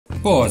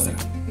Pozdrav!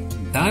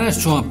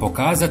 Danas ću vam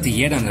pokazati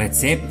jedan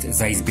recept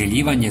za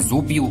izbjeljivanje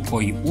zubiju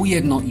koji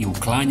ujedno i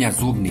uklanja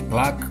zubni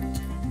plak,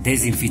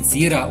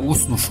 dezinficira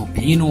usnu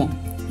šupljinu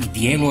i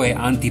djeluje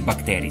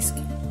antibakterijski.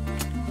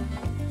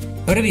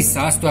 Prvi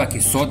sastojak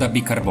je soda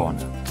bikarbona.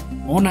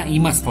 Ona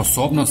ima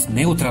sposobnost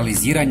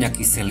neutraliziranja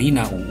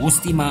kiselina u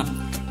ustima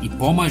i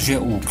pomaže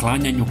u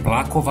uklanjanju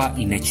plakova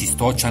i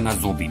nečistoća na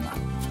zubima.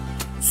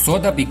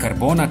 Soda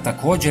bikarbona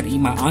također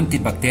ima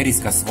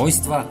antibakterijska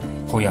svojstva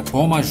koja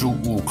pomažu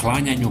u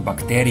uklanjanju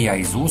bakterija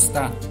iz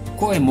usta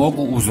koje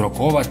mogu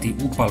uzrokovati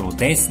upalu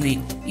desni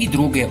i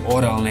druge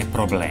oralne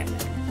probleme.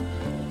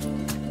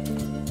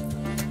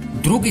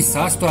 Drugi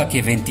sastojak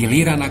je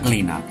ventilirana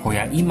glina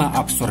koja ima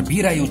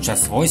apsorbirajuća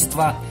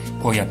svojstva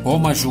koja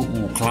pomažu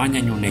u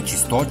uklanjanju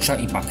nečistoća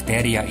i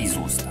bakterija iz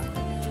usta.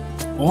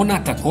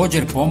 Ona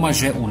također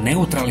pomaže u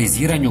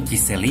neutraliziranju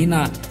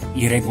kiselina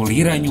i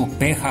reguliranju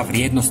pH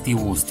vrijednosti u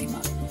ustima.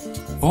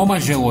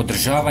 Pomaže u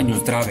održavanju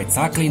zdrave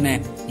cakline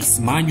i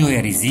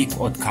smanjuje rizik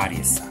od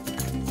karijesa.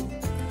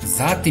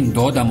 Zatim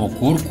dodamo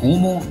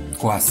kurkumu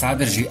koja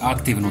sadrži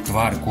aktivnu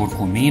tvar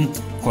kurkumin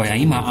koja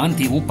ima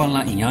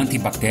antiupalna i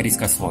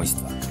antibakterijska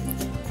svojstva.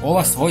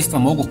 Ova svojstva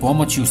mogu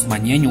pomoći u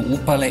smanjenju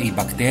upale i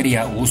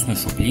bakterija u usnoj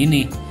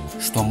šupljini,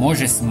 što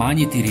može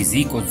smanjiti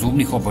rizik od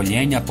zubnih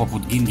oboljenja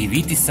poput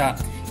gingivitisa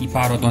i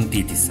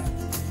parodontitisa.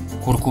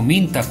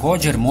 Kurkumin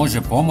također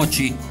može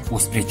pomoći u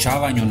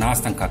sprječavanju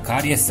nastanka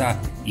karijesa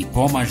i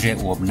pomaže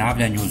u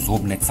obnavljanju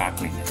zubne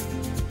cakline.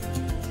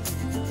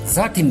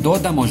 Zatim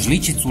dodamo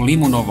žličicu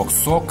limunovog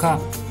soka.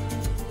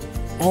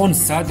 On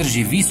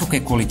sadrži visoke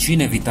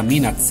količine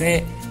vitamina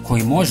C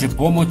koji može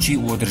pomoći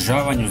u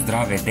održavanju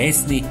zdrave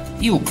desni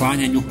i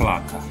uklanjanju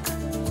plaka.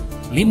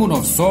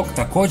 Limunov sok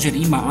također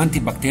ima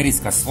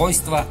antibakterijska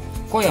svojstva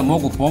koja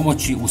mogu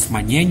pomoći u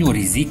smanjenju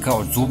rizika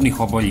od zubnih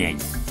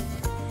oboljenja.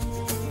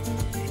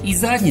 I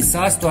zadnji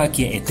sastojak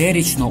je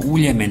eterično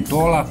ulje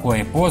mentola koje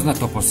je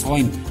poznato po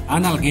svojim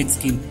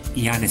analgetskim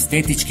i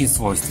anestetičkim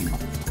svojstvima,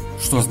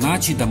 što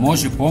znači da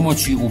može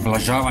pomoći u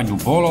ublažavanju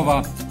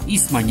bolova i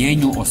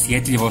smanjenju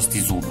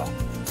osjetljivosti zuba.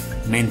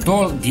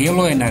 Mentol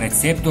djeluje na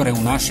receptore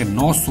u našem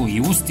nosu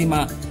i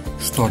ustima,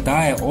 što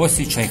daje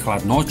osjećaj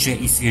hladnoće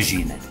i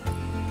svježine.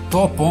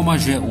 To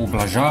pomaže u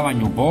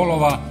ublažavanju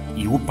bolova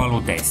i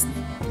upalu desni.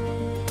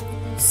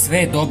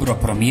 Sve dobro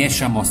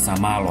promiješamo sa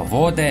malo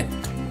vode.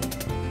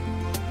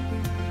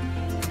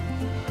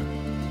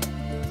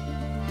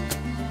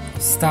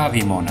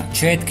 Stavimo na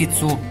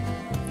četkicu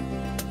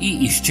i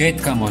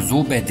iščetkamo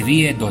zube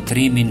 2 do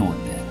 3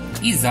 minute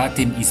i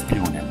zatim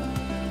ispljunemo.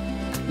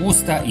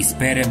 Usta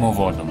isperemo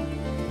vodom.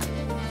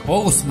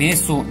 Ovu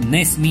smjesu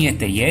ne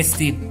smijete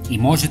jesti i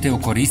možete ju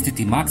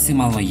koristiti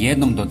maksimalno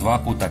 1 do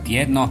 2 puta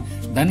tjedno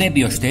da ne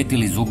bi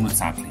oštetili zubnu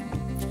caklinu.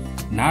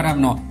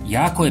 Naravno,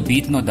 jako je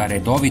bitno da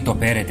redovito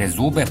perete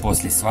zube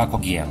poslije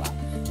svakog jela.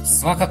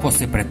 Svakako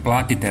se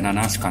pretplatite na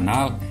naš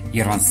kanal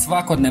jer vam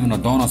svakodnevno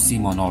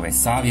donosimo nove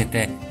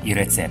savjete i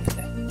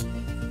recepte.